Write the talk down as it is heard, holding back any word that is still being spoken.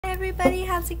everybody,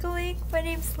 how's it going? My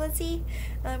name's Lizzie.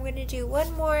 I'm going to do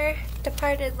one more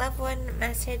departed loved one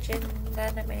message and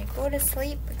then I'm going to go to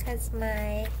sleep because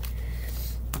my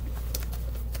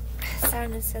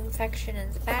sinus infection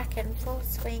is back in full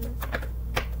swing.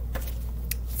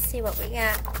 Let's see what we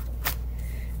got.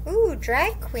 Ooh,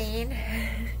 drag queen.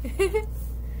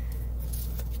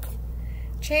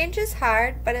 Change is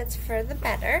hard, but it's for the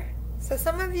better. So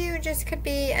some of you just could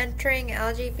be entering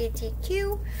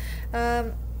LGBTQ.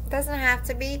 Doesn't have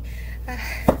to be.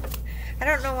 I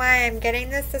don't know why I'm getting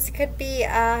this. This could be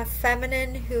a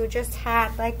feminine who just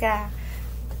had like a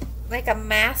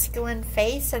masculine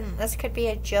face, and this could be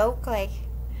a joke. Like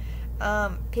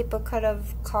people could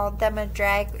have called them a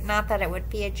drag. Not that it would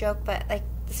be a joke, but like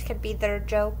this could be their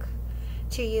joke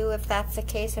to you if that's the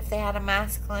case. If they had a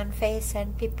masculine face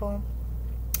and people,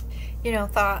 you know,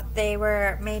 thought they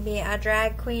were maybe a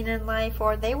drag queen in life,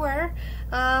 or they were,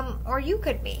 or you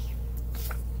could be.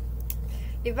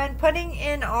 You've been putting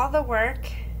in all the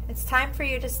work. It's time for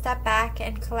you to step back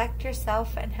and collect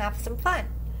yourself and have some fun.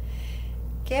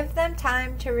 Give them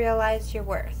time to realize your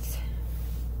worth.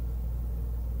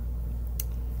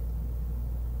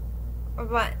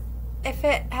 But if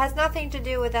it has nothing to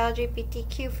do with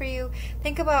LGBTQ for you,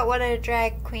 think about what a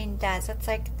drag queen does. It's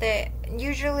like they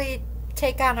usually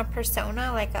take on a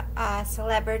persona, like a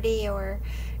celebrity, or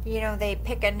you know, they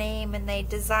pick a name and they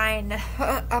design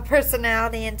a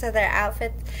personality into their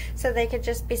outfit, so they could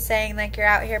just be saying like you're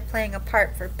out here playing a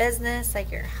part for business,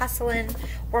 like you're hustling,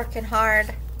 working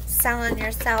hard, selling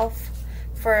yourself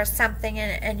for something,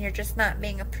 and you're just not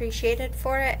being appreciated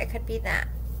for it. It could be that.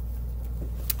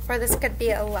 Or this could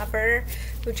be a lover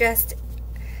who just,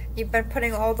 you've been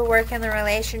putting all the work in the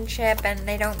relationship and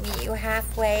they don't meet you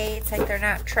halfway. It's like they're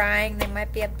not trying. They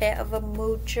might be a bit of a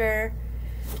moocher,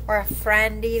 or a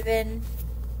friend even.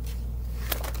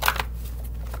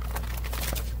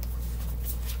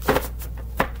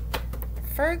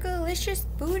 Fergalicious,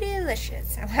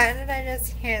 bootylicious. Why did I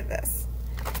just hear this?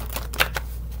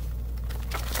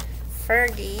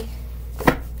 Fergie.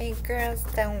 Big Girls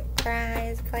Don't Cry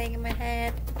is playing in my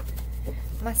head.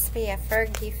 Must be a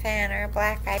Fergie fan, or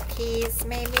Black Eyed Peas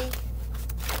maybe.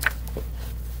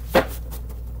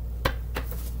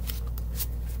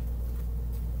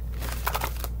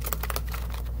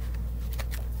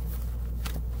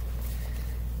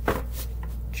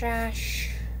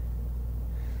 Josh.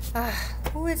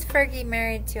 Who is Fergie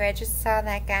married to? I just saw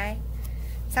that guy.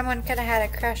 Someone could have had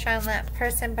a crush on that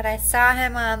person, but I saw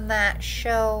him on that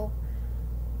show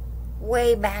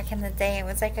way back in the day. It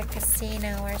was like a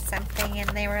casino or something, and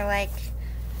they were like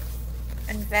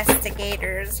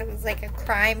investigators. It was like a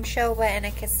crime show, but in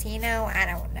a casino. I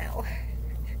don't know.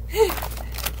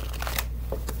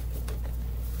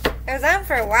 It was on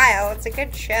for a while. It's a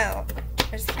good show. I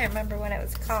just can't remember what it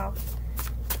was called.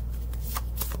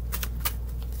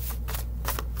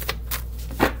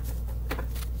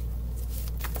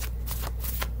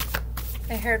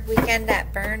 I heard Weekend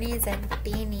at Bernie's and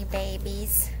Beanie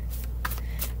Babies. I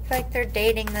feel like they're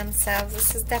dating themselves.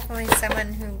 This is definitely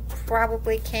someone who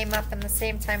probably came up in the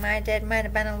same time I did. Might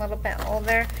have been a little bit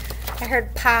older. I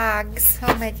heard Pogs.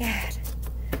 Oh my god.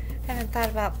 I haven't thought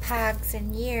about Pogs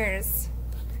in years.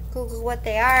 Google what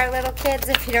they are, little kids,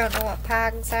 if you don't know what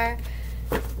Pogs are.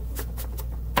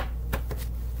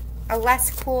 A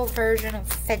less cool version of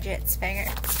fidget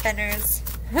spinners.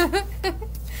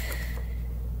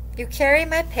 You carry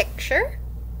my picture,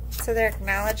 so they're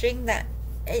acknowledging that.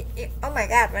 Oh my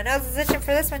god, my nose is itching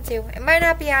for this one too. It might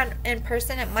not be in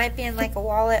person. It might be in like a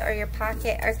wallet or your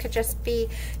pocket, or it could just be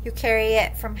you carry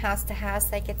it from house to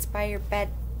house, like it's by your bed.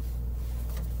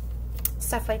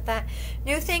 Stuff like that.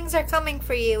 New things are coming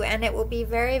for you, and it will be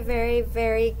very, very,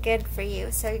 very good for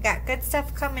you. So you got good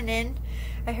stuff coming in.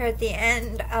 I heard the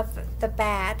end of the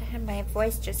bad, and my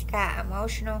voice just got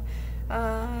emotional.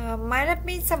 Might have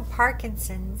been some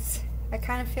Parkinson's. I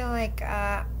kind of feel like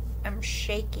I'm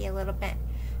shaky a little bit.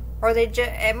 Or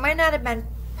it might not have been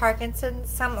Parkinson's.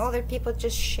 Some older people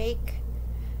just shake.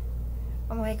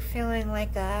 I'm like feeling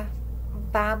like a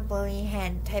bobbly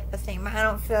head type of thing. But I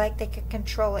don't feel like they could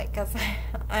control it because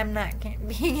I'm not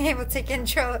being able to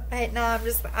control it right now.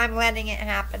 I'm letting it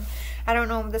happen. I don't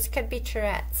know. This could be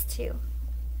Tourette's too.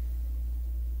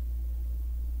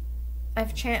 I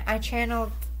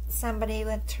channeled somebody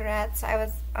with Tourette's.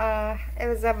 It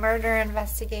was a murder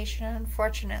investigation.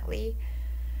 Unfortunately,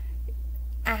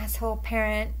 asshole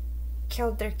parent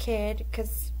killed their kid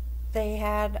because they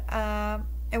had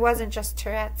it wasn't just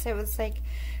Tourette's, it was like,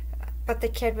 but the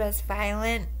kid was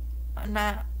violent,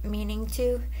 not meaning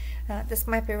to. This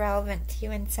might be relevant to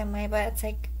you in some way, but it's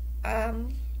like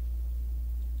the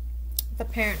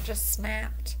parent just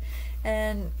snapped,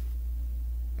 and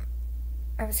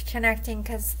I was connecting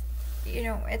because, you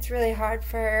know, it's really hard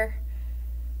for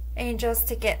angels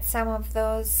to get some of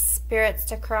those spirits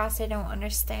to cross. They don't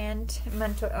understand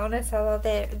mental illness,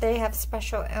 although they have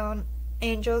special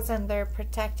angels and they're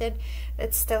protected.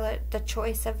 It's still the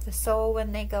choice of the soul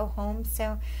when they go home.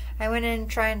 So I went in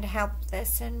trying to help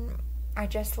this, and I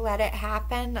just let it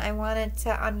happen. I wanted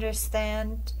to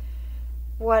understand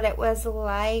what it was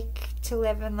like to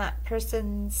live in that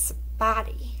person's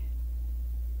body,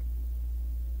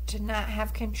 to not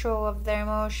have control of their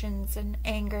emotions and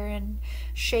anger and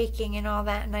shaking and all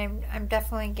that. And I'm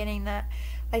definitely getting that.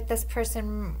 Like, this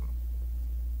person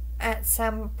at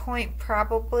some point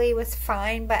probably was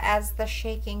fine, but as the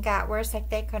shaking got worse, like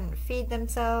they couldn't feed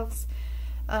themselves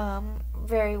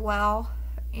very well.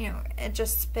 You know, it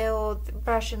just spilled,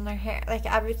 brushing their hair, like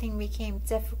everything became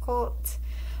difficult.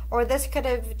 Or this could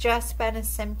have just been a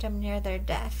symptom near their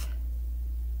death.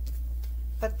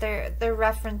 But they're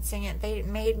referencing it. They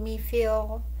made me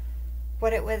feel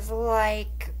what it was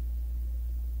like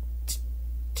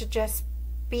to just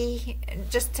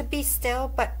to be still,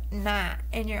 but not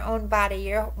in your own body.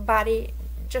 Your body,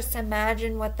 just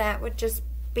imagine what that would just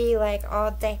be like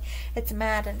all day. It's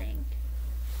maddening.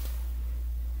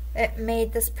 It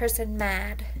made this person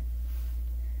mad.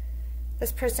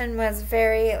 This person was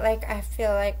very, like, I feel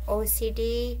like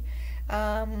OCD.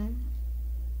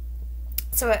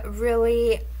 So it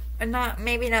really,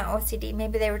 maybe not OCD,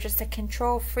 maybe they were just a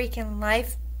control freak in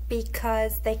life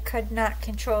because they could not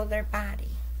control their body.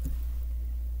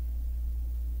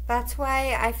 That's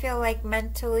why I feel like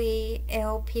mentally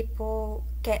ill people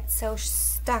get so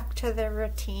stuck to their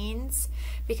routines,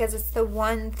 because it's the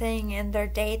one thing in their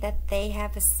day that they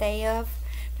have a say of,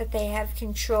 that they have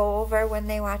control over. When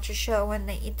they watch a show, when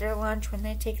they eat their lunch, when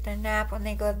they take their nap, when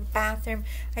they go to the bathroom,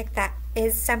 like that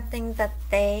is something that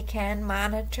they can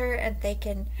monitor, and they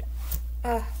can,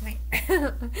 oh my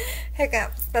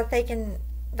hiccups, that they can.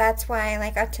 That's why,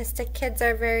 like, autistic kids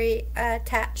are very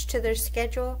attached to their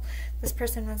schedule. This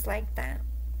person was like that.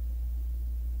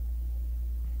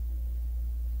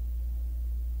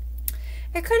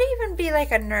 It could even be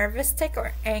like a nervous tic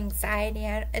or anxiety.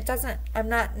 It doesn't, I'm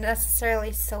not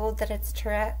necessarily sold that it's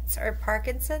Tourette's or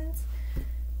Parkinson's.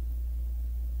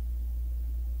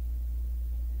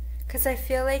 Because I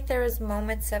feel like there was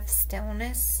moments of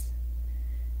stillness.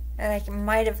 Like, it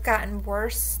might have gotten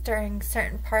worse during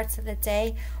certain parts of the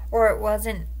day, or it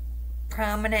wasn't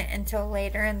prominent until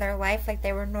later in their life, like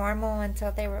they were normal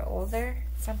until they were older,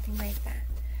 something like that.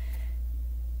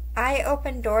 I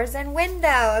open doors and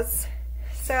windows.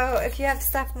 So if you have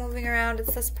stuff moving around,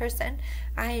 it's this person.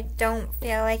 I don't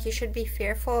feel like you should be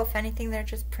fearful. If anything, they're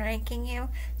just pranking you.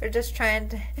 They're just trying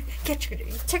to get your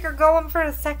ticker going for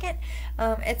a second.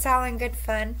 It's all in good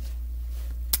fun.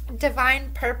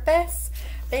 Divine purpose.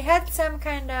 They had some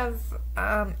kind of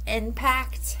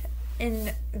impact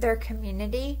in their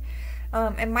community.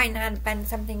 It might not have been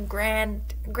something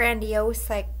grandiose,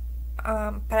 like,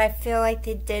 but I feel like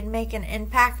they did make an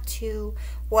impact to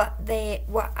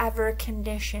whatever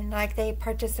condition. Like, they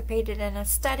participated in a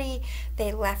study,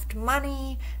 they left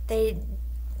money, they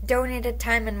donated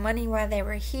time and money while they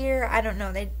were here. I don't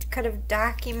know, they could have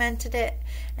documented it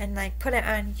and, like, put it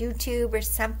on YouTube or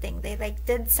something. They, like,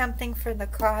 did something for the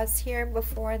cause here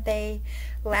before they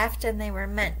left, and they were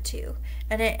meant to.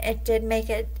 And it did make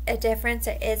a difference.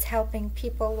 It is helping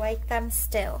people like them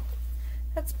still.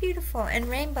 That's beautiful. And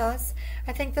rainbows.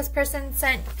 I think this person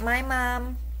sent my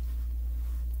mom.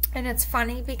 And it's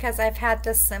funny because I've had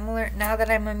this similar, now that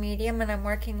I'm a medium and I'm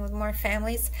working with more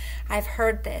families, I've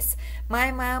heard this. My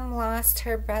mom lost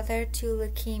her brother to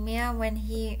leukemia when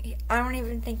I don't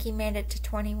even think he made it to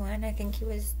 21. I think he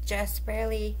was just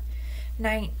barely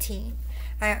 19.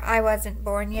 I wasn't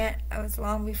born yet. I was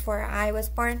long before I was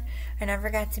born. I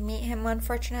never got to meet him,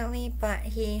 unfortunately, but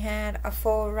he had a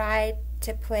full ride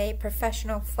to play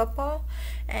professional football,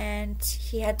 and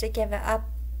he had to give it up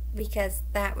because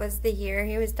that was the year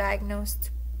he was diagnosed.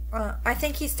 I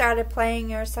think he started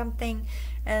playing or something,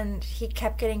 and he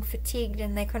kept getting fatigued,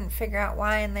 and they couldn't figure out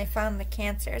why, and they found the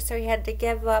cancer. So he had to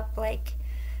give up, like,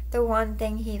 the one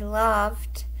thing he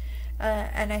loved,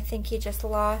 and I think he just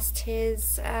lost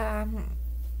his...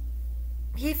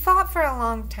 he fought for a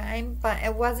long time, but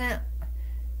it wasn't...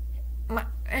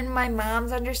 in my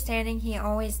mom's understanding, he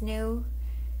always knew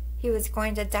he was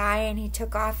going to die, and he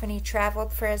took off and he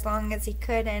traveled for as long as he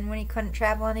could, and when he couldn't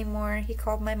travel anymore, he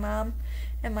called my mom,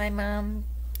 and my mom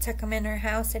took him in her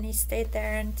house, and he stayed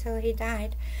there until he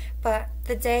died. But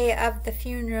the day of the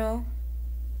funeral,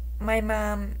 my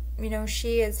mom you know,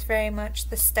 she is very much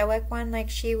the stoic one. Like,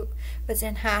 she was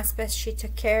in hospice. She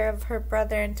took care of her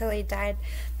brother until he died.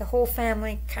 The whole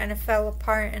family kind of fell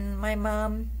apart, and my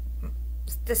mom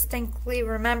distinctly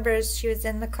remembers she was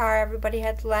in the car. Everybody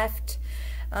had left.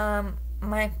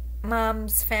 My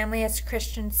mom's family is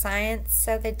Christian Science,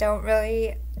 so they don't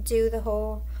really do the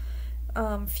whole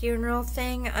funeral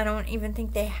thing. I don't even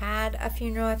think they had a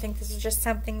funeral. I think this is just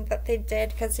something that they did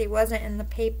because he wasn't in the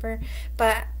paper.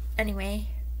 But anyway,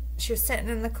 she was sitting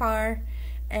in the car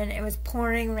and it was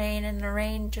pouring rain, and the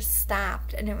rain just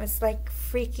stopped, and it was like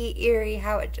freaky eerie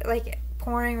how it, like,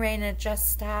 pouring rain, and it just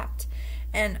stopped,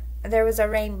 and there was a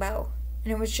rainbow,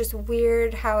 and it was just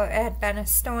weird how it had been a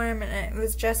storm, and it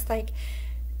was just like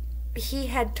he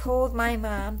had told my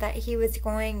mom that he was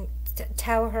going to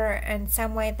tell her in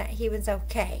some way that he was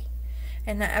okay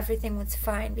and that everything was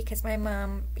fine, because my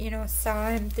mom, you know, saw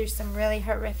him through some really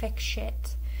horrific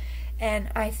shit. And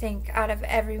I think out of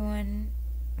everyone,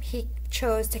 he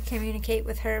chose to communicate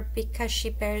with her because she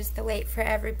bears the weight for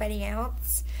everybody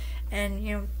else. And,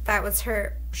 you know, that was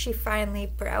her. She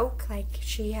finally broke. Like,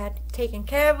 she had taken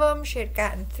care of him. She had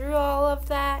gotten through all of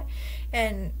that.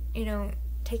 And, you know,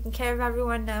 taking care of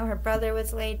everyone. Now her brother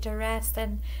was laid to rest,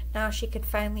 and now she could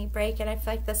finally break it. I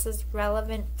feel like this is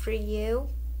relevant for you.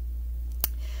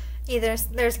 Either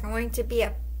there's going to be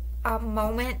a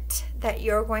moment that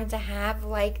you're going to have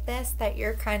like this, that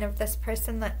you're kind of this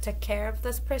person that took care of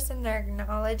this person. They're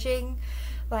acknowledging,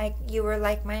 like, you were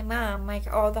like my mom, like,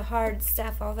 all the hard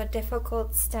stuff, all the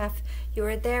difficult stuff, you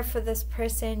were there for this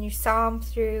person, you saw them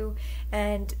through,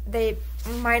 and they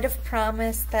might have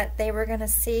promised that they were going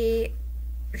to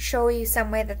show you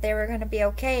some way that they were going to be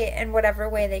okay in whatever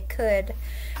way they could.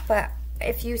 But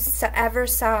if you ever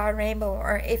saw a rainbow,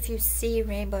 or if you see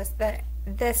rainbows, that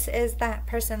this is that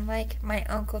person, like my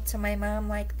uncle to my mom,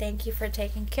 like, thank you for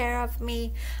taking care of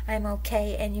me, I'm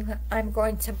okay, and I'm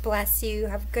going to bless you, you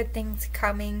have good things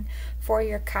coming for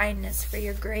your kindness, for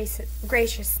your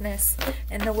graciousness,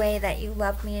 and the way that you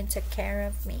loved me and took care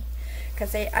of me.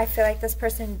 Because I feel like this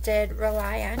person did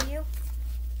rely on you.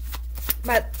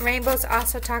 But rainbows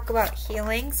also talk about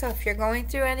healing, so if you're going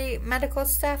through any medical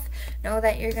stuff, know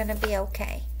that you're going to be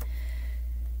okay.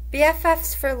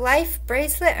 BFFs for life,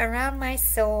 bracelet around my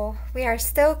soul. We are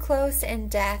still close in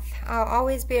death. I'll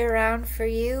always be around for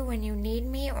you when you need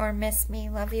me or miss me.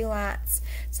 Love you lots.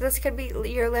 So this could be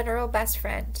your literal best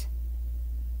friend.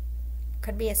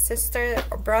 Could be a sister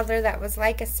or brother that was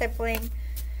like a sibling.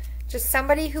 Just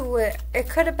somebody who it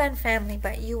could have been family,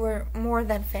 but you were more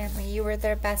than family. You were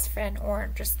their best friend, or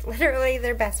just literally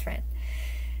their best friend.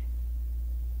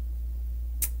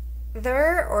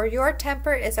 Their or your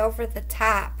temper is over the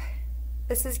top.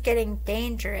 This is getting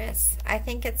dangerous. I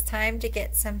think it's time to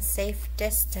get some safe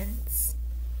distance.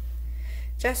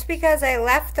 Just because I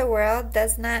left the world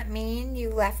does not mean you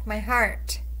left my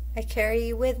heart. I carry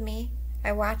you with me.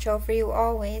 I watch over you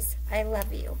always. I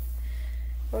love you.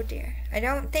 Oh dear. I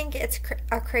don't think it's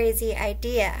a crazy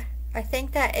idea. I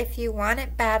think that if you want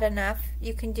it bad enough,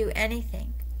 you can do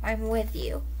anything. I'm with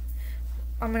you.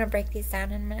 I'm going to break these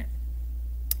down in a minute.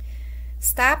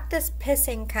 Stop this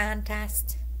pissing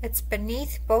contest. It's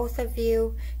beneath both of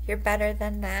you. You're better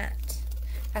than that.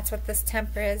 That's what this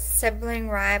temper is. Sibling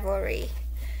rivalry.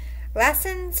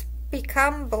 Lessons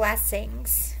become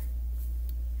blessings.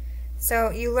 So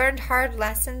you learned hard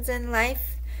lessons in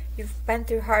life. You've been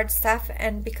through hard stuff,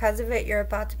 and because of it, you're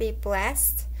about to be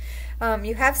blessed.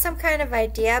 You have some kind of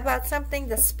idea about something.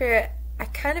 The spirit, I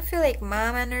kind of feel like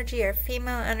mom energy or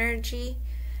female energy,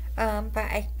 but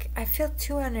I feel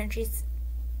two energies.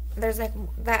 There's like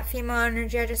that female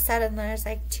energy I just said, and there's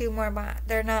like two more, but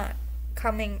they're not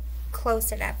coming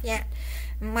close enough yet.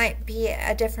 It might be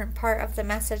a different part of the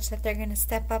message that they're going to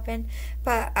step up in,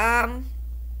 but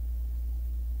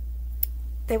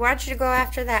they want you to go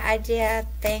after that idea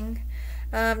thing.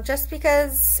 Just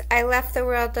because I left the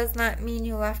world does not mean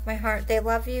you left my heart. They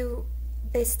love you.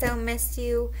 They still miss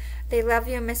you. They love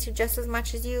you and miss you just as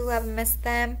much as you love and miss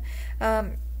them.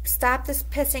 Stop this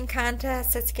pissing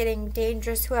contest. It's getting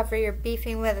dangerous. Whoever you're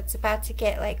beefing with, it's about to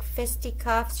get like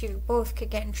fisticuffs. You both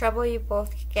could get in trouble. You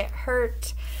both could get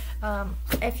hurt.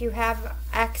 If you have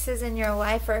exes in your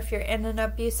life, or if you're in an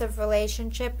abusive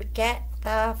relationship, get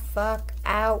the fuck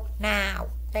out now.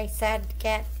 They said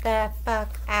get the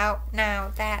fuck out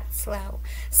now. That slow.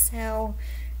 So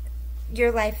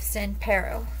your life's in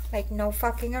peril. Like, no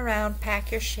fucking around.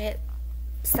 Pack your shit.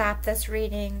 Stop this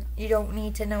reading. You don't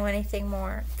need to know anything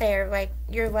more. There, like,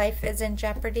 your life is in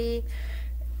jeopardy.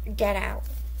 Get out.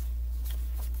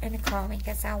 And call me,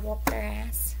 because I'll whoop their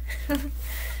ass.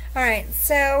 Alright,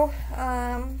 so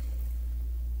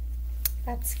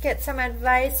let's get some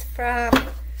advice from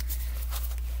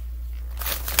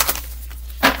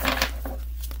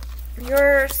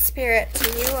your spirit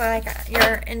to you, like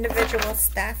your individual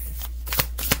stuff.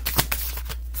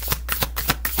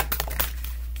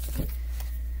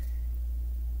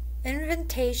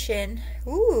 Invitation.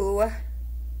 Ooh.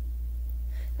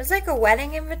 There's like a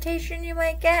wedding invitation you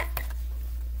might get.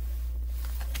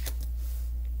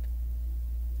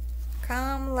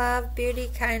 Calm, love, beauty,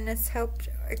 kindness, hope.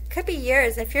 It could be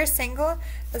yours. If you're single,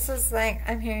 this is like,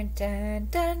 I'm hearing dun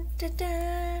dun dun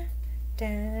dun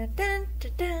dun dun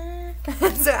dun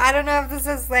dun. So I don't know if this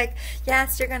is like,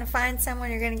 yes, you're gonna find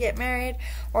someone, you're gonna get married,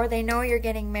 or they know you're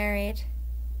getting married.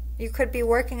 You could be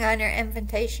working on your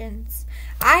invitations.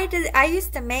 I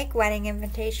used to make wedding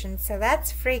invitations, so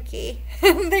that's freaky.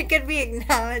 They could be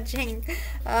acknowledging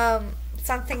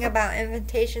something about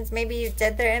invitations. Maybe you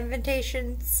did their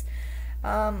invitations.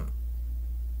 I'm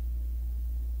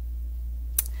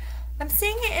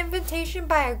seeing an invitation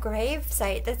by a grave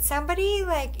site. Did somebody,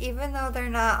 like, even though they're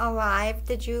not alive,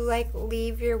 did you like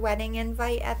leave your wedding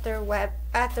invite at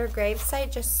their grave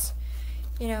site? Just,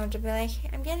 you know, to be like,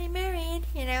 I'm getting married,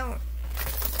 you know.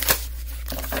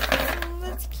 Oh,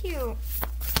 that's cute.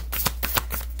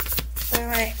 They're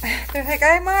like,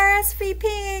 I'm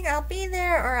RSVPing, I'll be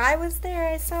there, or I was there,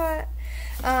 I saw it.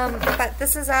 But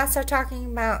this is also talking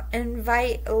about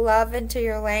invite love into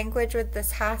your language with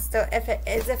this hostile. If it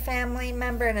is a family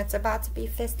member and it's about to be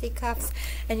fisticuffs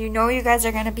and you know you guys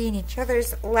are going to be in each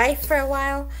other's life for a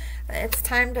while, it's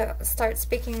time to start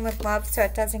speaking with love so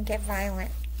it doesn't get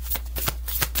violent.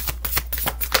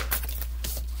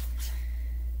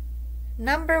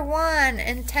 Number 1,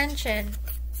 intention.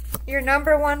 Your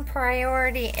number 1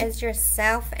 priority is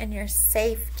yourself and your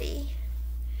safety.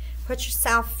 Put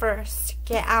yourself first.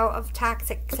 Get out of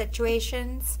toxic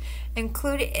situations.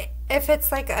 Include, if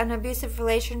it's like an abusive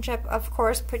relationship, of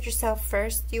course, put yourself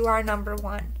first. You are number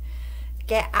 1.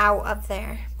 Get out of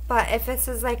there. But if this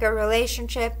is like a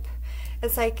relationship,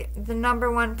 it's like the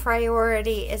number 1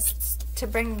 priority is to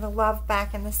bring the love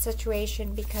back in the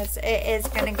situation, because it is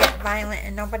going to get violent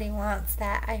and nobody wants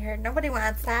that. I heard nobody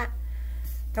wants that.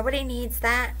 Nobody needs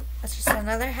that. It's just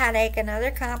another headache, another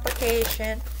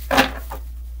complication.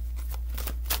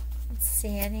 Let's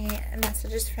see, any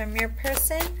messages from your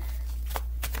person?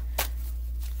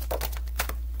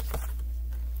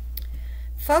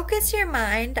 Focus your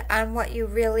mind on what you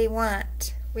really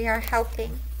want. We are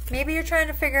helping. Maybe you're trying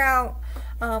to figure out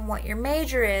what your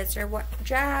major is, or what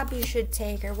job you should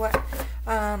take, or what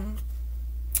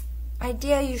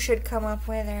idea you should come up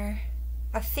with, or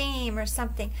a theme or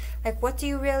something. Like, what do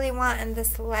you really want in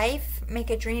this life?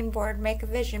 Make a dream board, make a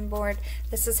vision board.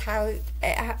 This is how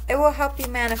it will help you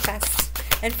manifest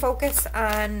and focus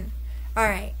on,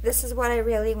 alright, this is what I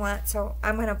really want, so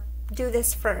I'm going to do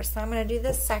this first, I'm going to do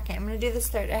this second, I'm going to do this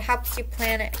third. It helps you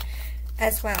plan it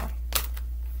as well.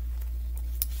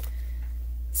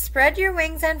 Spread your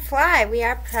wings and fly. We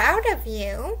are proud of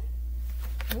you.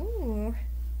 Ooh.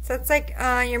 So it's like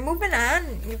you're moving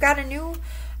on. You've got a new,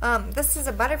 this is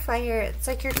a butterfly here. It's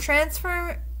like you're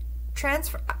transfer,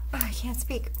 I can't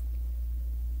speak.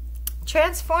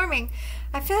 Transforming.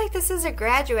 I feel like this is a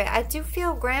graduate. I do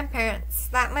feel grandparents.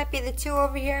 That might be the 2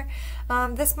 over here.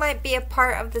 This might be a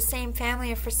part of the same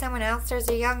family, or for someone else, there's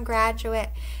a young graduate.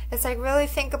 It's like, really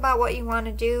think about what you want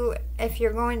to do. If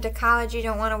you're going to college, you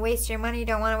don't want to waste your money, you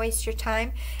don't want to waste your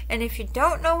time. And if you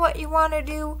don't know what you want to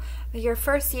do your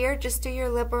first year, just do your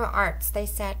liberal arts, they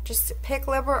said. Just pick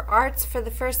liberal arts for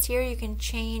the first year. You can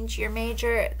change your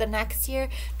major the next year.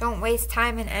 Don't waste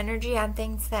time and energy on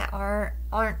things that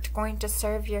aren't going to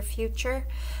serve your future.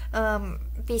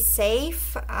 Be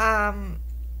safe.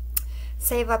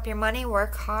 Save up your money,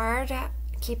 work hard,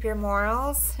 keep your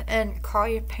morals, and call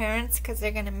your parents because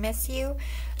they're going to miss you.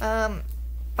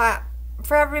 But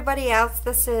for everybody else,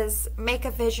 this is make a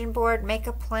vision board, make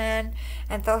a plan,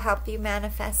 and they'll help you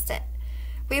manifest it.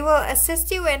 We will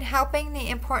assist you in helping the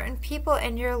important people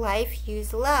in your life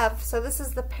use love. So this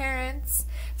is the parents.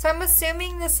 So I'm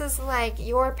assuming this is like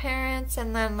your parents,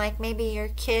 and then like maybe your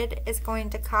kid is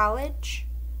going to college.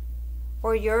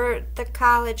 Or you're the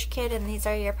college kid and these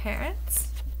are your parents.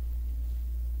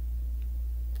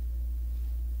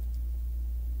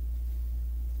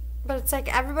 But it's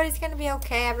like everybody's going to be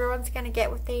okay. Everyone's going to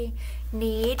get what they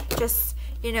need. Just,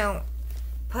 you know,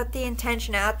 put the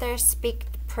intention out there. Speak,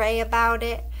 pray about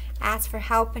it. Ask for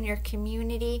help in your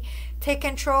community. Take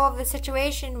control of the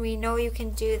situation. We know you can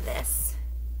do this.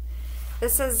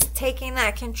 This is taking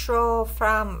that control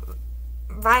from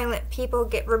violent people,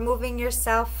 removing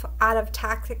yourself out of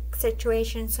toxic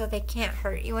situations so they can't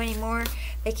hurt you anymore.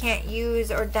 They can't use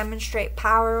or demonstrate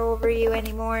power over you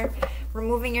anymore.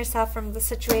 Removing yourself from the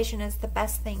situation is the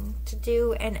best thing to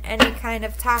do in any kind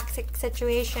of toxic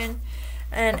situation.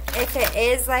 And if it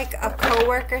is like a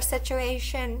coworker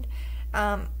situation,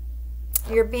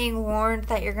 you're being warned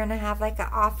that you're going to have like an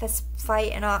office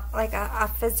fight and like a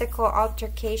physical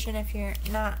altercation if you're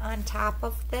not on top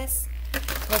of this,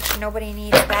 which nobody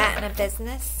needs that in a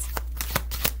business.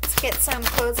 Let's get some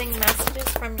closing messages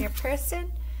from your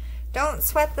person. Don't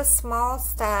sweat the small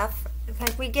stuff.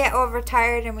 Like, we get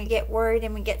overtired and we get worried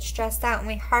and we get stressed out and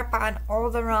we harp on all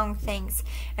the wrong things,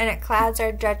 and it clouds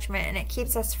our judgment and it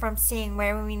keeps us from seeing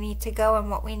where we need to go and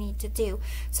what we need to do.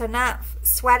 So not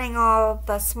sweating all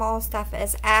the small stuff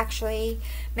is actually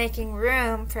making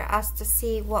room for us to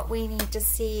see what we need to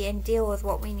see and deal with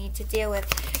what we need to deal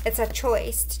with. It's a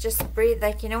choice to just breathe,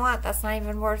 like, you know what, that's not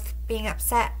even worth being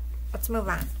upset. Let's move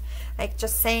on. Like,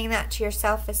 just saying that to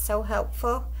yourself is so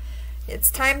helpful.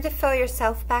 It's time to fill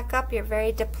yourself back up. You're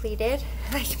very depleted.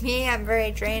 Like me, I'm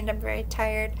very drained. I'm very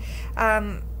tired.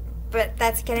 But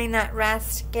that's getting that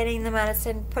rest, getting the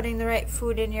medicine, putting the right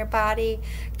food in your body,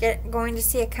 going to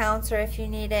see a counselor if you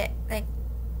need it. Like,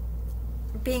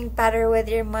 being better with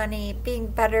your money, being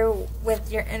better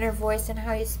with your inner voice and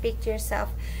how you speak to yourself.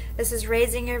 This is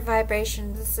raising your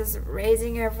vibration. This is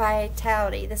raising your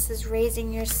vitality. This is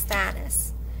raising your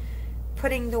status.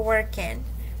 Putting the work in.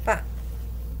 But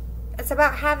it's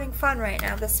about having fun right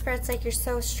now. The Spirit's like, you're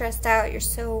so stressed out, you're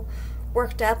so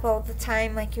worked up all the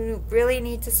time. Like, you really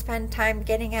need to spend time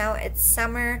getting out. It's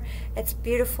summer, it's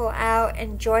beautiful out.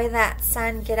 Enjoy that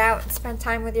sun. Get out and spend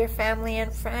time with your family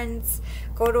and friends.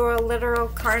 Go to a literal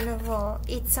carnival.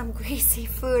 Eat some greasy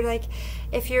food. Like,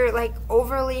 if you're like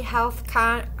overly health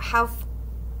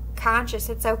conscious,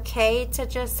 it's okay to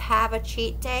just have a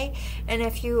cheat day. And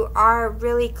if you are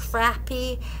really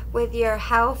crappy with your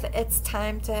health, it's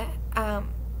time to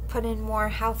put in more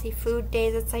healthy food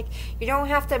days. It's like, you don't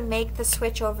have to make the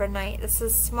switch overnight. This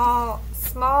is small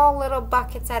little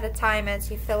buckets at a time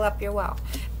as you fill up your well.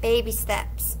 Baby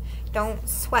steps. Don't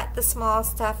sweat the small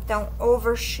stuff. Don't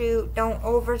overshoot. Don't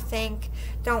overthink.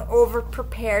 Don't over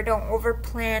prepare. Don't over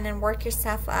plan and work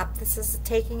yourself up. This is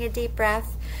taking a deep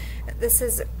breath. This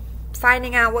is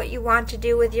finding out what you want to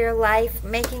do with your life,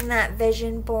 making that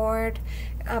vision board,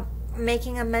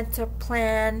 making a mental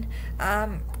plan,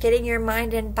 getting your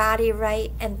mind and body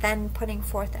right, and then putting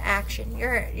forth action.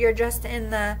 You're just in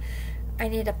the, I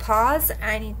need to pause,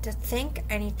 I need to think,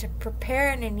 I need to prepare,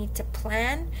 and I need to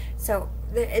plan. So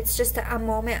it's just a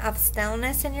moment of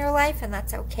stillness in your life, and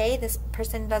that's okay. This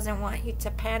person doesn't want you to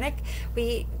panic.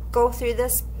 We go through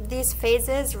these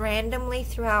phases randomly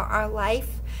throughout our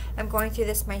life. I'm going through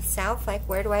this myself. Like,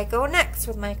 where do I go next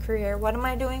with my career? What am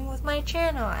I doing with my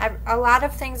channel? A lot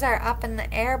of things are up in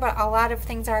the air, but a lot of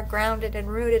things are grounded and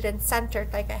rooted and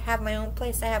centered. Like, I have my own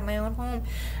place, I have my own home,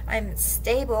 I'm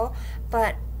stable,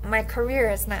 but my career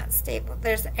is not stable.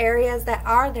 There's areas that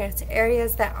are, there's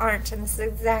areas that aren't, and this is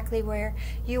exactly where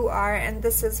you are. And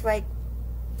this is like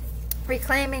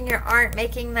reclaiming your art,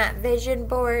 making that vision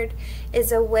board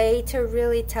is a way to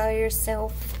really tell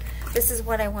yourself, this is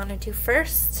what I want to do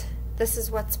first. This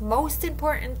is what's most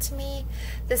important to me.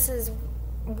 This is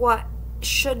what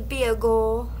should be a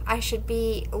goal I should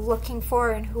be looking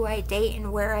for in who I date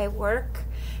and where I work.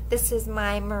 This is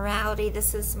my morality.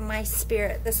 This is my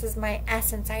spirit. This is my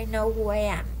essence. I know who I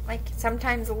am. Like,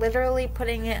 sometimes literally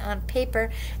putting it on paper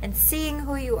and seeing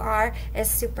who you are is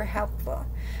super helpful.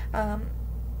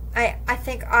 I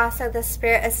think also the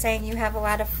Spirit is saying you have a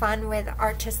lot of fun with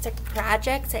artistic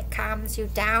projects. It calms you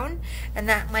down, and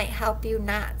that might help you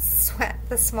not sweat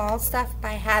the small stuff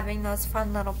by having those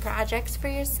fun little projects for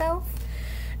yourself.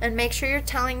 And make sure you're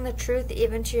telling the truth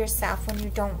even to yourself when you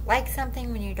don't like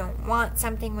something, when you don't want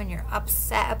something, when you're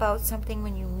upset about something,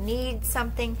 when you need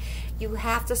something. You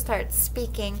have to start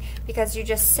speaking, because you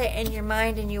just sit in your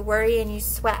mind and you worry and you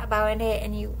sweat about it,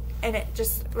 and it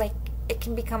just, like, it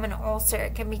can become an ulcer.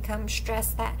 It can become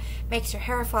stress that makes your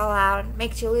hair fall out,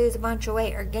 makes you lose a bunch of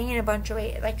weight or gain a bunch of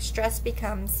weight. Like, stress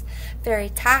becomes very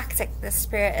toxic, the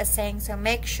Spirit is saying. So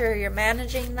make sure you're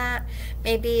managing that.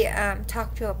 Maybe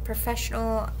talk to a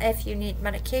professional if you need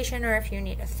medication or if you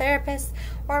need a therapist.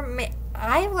 Or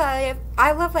I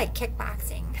love like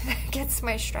kickboxing. It gets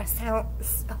my stress out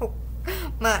so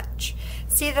much.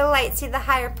 See the light, see the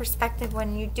higher perspective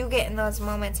when you do get in those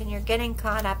moments and you're getting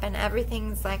caught up and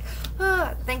everything's like,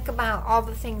 oh, think about all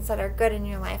the things that are good in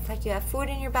your life. Like, you have food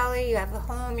in your belly, you have a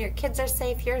home, your kids are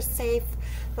safe, you're safe.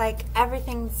 Like,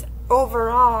 everything's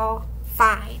overall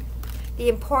fine. The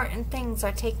important things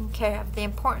are taken care of. The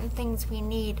important things we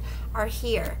need are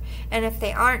here. And if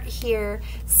they aren't here,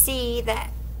 see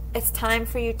that it's time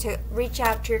for you to reach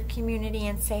out to your community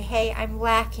and say, hey, I'm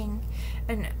lacking,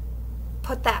 and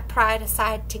put that pride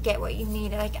aside to get what you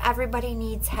need. Like, everybody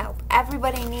needs help.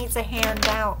 Everybody needs a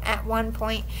handout at one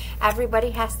point.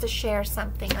 Everybody has to share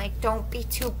something. Like, don't be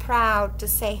too proud to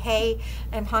say, hey,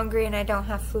 I'm hungry and I don't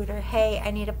have food, or hey,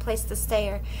 I need a place to stay,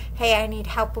 or hey, I need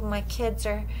help with my kids,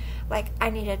 or like, I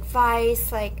need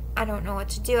advice, like, I don't know what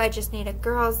to do, I just need a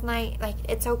girls' night. Like,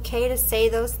 it's okay to say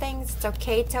those things. It's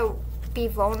okay to be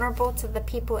vulnerable to the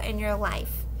people in your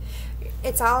life.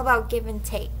 It's all about give and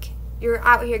take. You're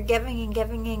out here giving and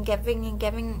giving and giving and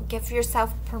giving. Give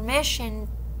yourself permission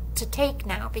to take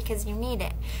now, because you need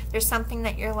it. There's something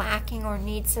that you're lacking or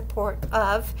need support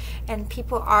of, and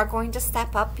people are going to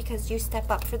step up because you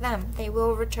step up for them. They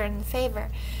will return the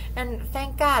favor, and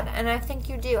thank God. And I think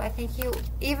you do. I think you,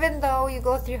 even though you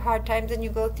go through hard times and you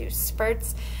go through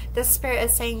spurts, the Spirit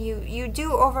is saying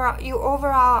you overall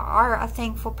are a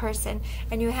thankful person,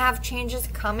 and you have changes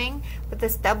coming with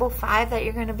this double 5 that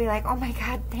you're going to be like, oh my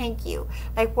God, thank you.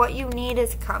 Like, what you need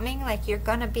is coming. Like, you're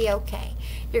going to be okay.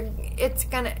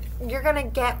 You're gonna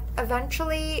get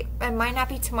eventually. It might not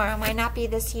be tomorrow, might not be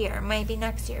this year, it might be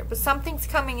next year, but something's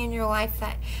coming in your life,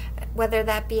 that whether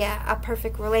that be a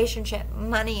perfect relationship,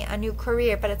 money, a new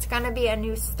career, but it's gonna be a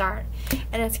new start,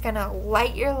 and it's gonna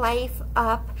light your life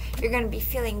up. You're gonna be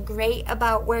feeling great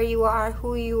about where you are,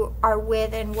 who you are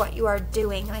with, and what you are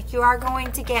doing. Like, you are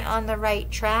going to get on the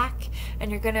right track, and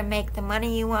you're gonna make the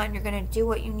money you want. You're gonna do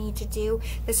what you need to do.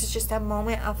 This is just a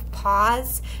moment of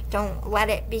pause. Don't let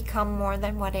it become more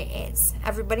than what it is.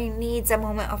 Everybody needs a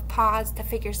moment of pause to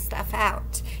figure stuff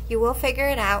out. You will figure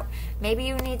it out. Maybe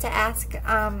you need to ask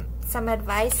some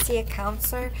advice, see a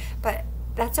counselor, but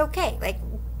that's okay. Like,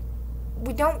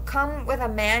 we don't come with a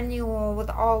manual with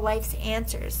all life's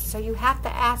answers, so you have to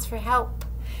ask for help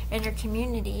in your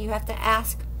community. You have to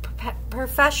ask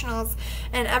professionals,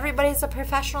 and everybody's a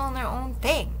professional in their own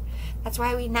thing. That's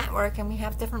why we network and we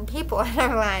have different people in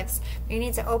our lives. You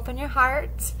need to open your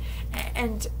heart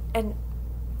and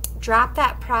drop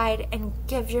that pride and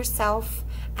give yourself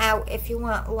out if you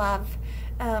want love.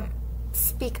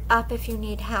 Speak up if you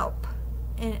need help,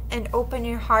 and open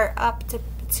your heart up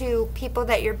to people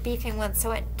that you're beefing with,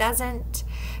 so it doesn't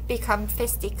become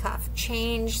fisticuff.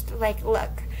 Change, like,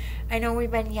 look, I know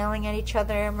we've been yelling at each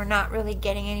other and we're not really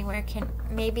getting anywhere.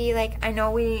 Maybe, like, I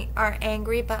know we are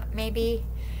angry, but maybe,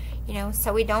 you know,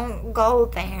 so we don't go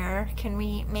there, can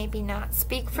we maybe not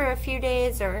speak for a few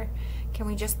days, or can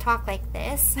we just talk like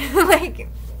this? Like,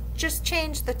 just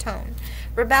change the tone.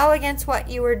 Rebel against what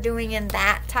you were doing in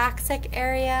that toxic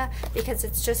area, because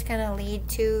it's just going to lead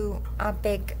to a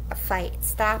big fight.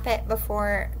 Stop it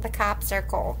before the cops are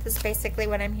called, is basically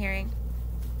what I'm hearing.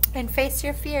 And face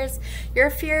your fears. Your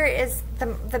fear is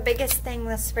the biggest thing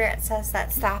the Spirit says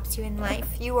that stops you in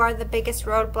life. You are the biggest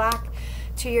roadblock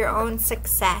to your own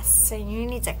success, so you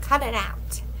need to cut it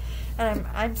out. And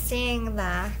I'm seeing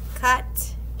the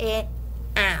cut it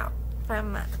out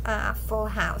from Full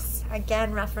House,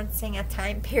 again referencing a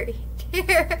time period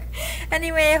here.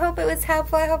 Anyway, I hope it was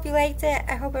helpful. I hope you liked it.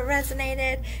 I hope it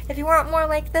resonated. If you want more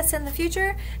like this in the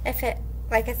future,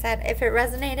 like I said, if it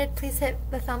resonated, please hit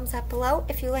the thumbs up below.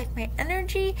 If you like my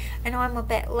energy, I know I'm a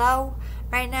bit low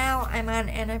right now. I'm on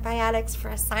antibiotics for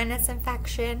a sinus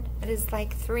infection. It is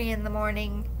like 3 in the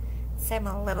morning, so I'm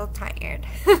a little tired.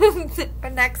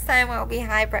 But next time I'll be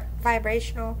high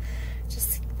vibrational.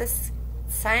 Just this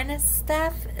sinus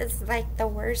stuff is like the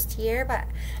worst year, but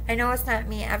I know it's not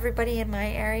me. Everybody in my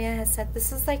area has said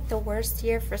this is like the worst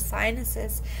year for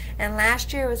sinuses, and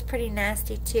last year was pretty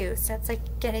nasty too, so it's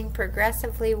like getting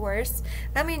progressively worse.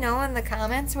 Let me know in the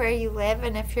comments where you live,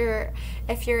 and if you're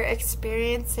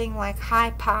experiencing like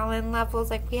high pollen levels.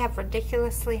 Like, we have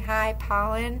ridiculously high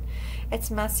pollen. It's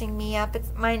messing me up.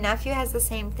 My nephew has the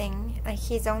same thing. Like,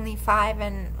 he's only 5,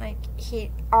 and like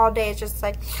he all day is just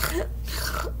like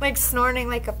like snorting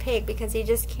like a pig, because he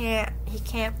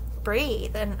can't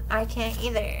breathe, and I can't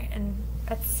either, and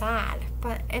it's sad.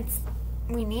 But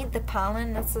we need the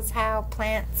pollen. This is how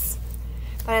plants.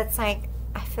 But it's like,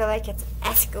 I feel like it's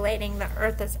escalating. The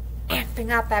earth is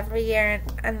amping up every year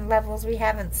and levels we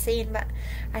haven't seen, but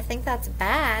I think that's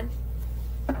bad.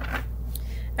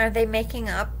 Are they making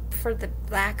up for the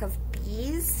lack of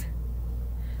bees?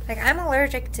 Like, I'm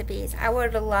allergic to bees. I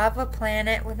would love a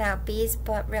planet without bees,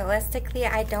 but realistically,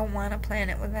 I don't want a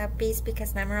planet without bees,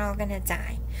 because then we're all gonna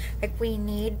die. Like, we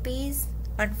need bees,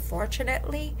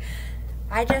 unfortunately.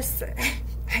 I just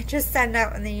send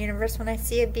out in the universe when I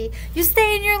see a bee, you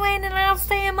stay in your lane and I'll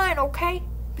stay in mine, okay?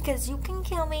 Because you can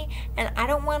kill me, and I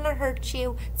don't want to hurt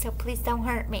you, so please don't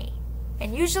hurt me.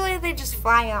 And usually they just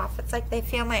fly off. It's like they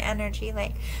feel my energy,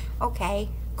 like, okay,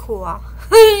 cool.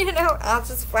 You know, I'll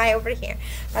just fly over here.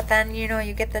 But then, you know,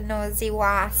 you get the nosy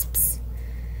wasps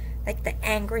Like the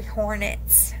angry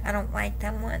hornets. I don't like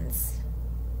them ones.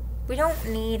 We don't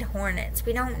need hornets.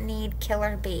 We don't need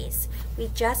killer bees. We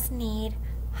just need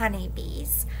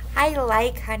honeybees. I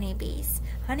like honeybees.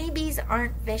 Honeybees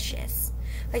aren't vicious.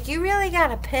 Like, you really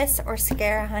gotta piss or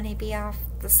scare a honeybee off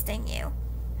to sting you.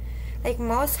 Like,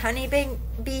 most honeybee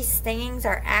stingings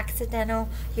are accidental.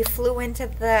 You flew into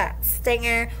the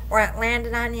stinger, or it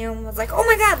landed on you and was like, oh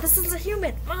my god, this is a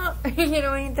human. You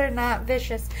know, they're not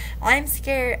vicious. I'm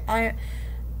scared.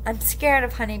 I'm scared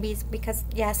of honeybees because,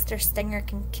 yes, their stinger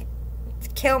can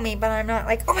kill me, but I'm not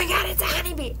like, oh my god, it's a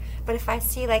honeybee. But if I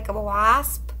see like a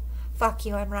wasp, fuck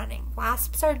you, I'm running.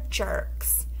 Wasps are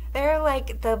jerks. They're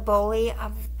like the bully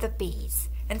of the bees.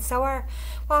 And so are,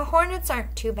 well, hornets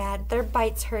aren't too bad. Their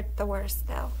bites hurt the worst,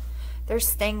 though. Their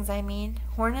stings, I mean.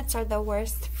 Hornets are the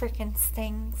worst freaking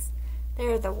stings.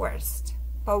 They're the worst.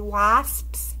 But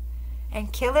wasps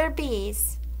and killer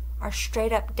bees are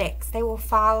straight up dicks. They will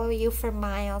follow you for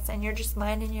miles, and you're just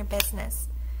minding your business.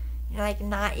 You're like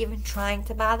not even trying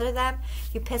to bother them.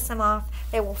 You piss them off,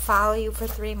 they will follow you for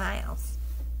 3 miles.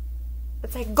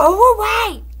 It's like, go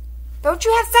away! Don't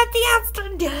you have something else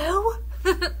to do?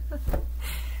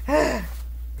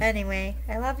 Anyway,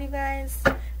 I love you guys.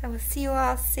 I will see you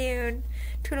all soon.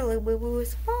 Toodaloo boo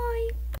boos. Bye.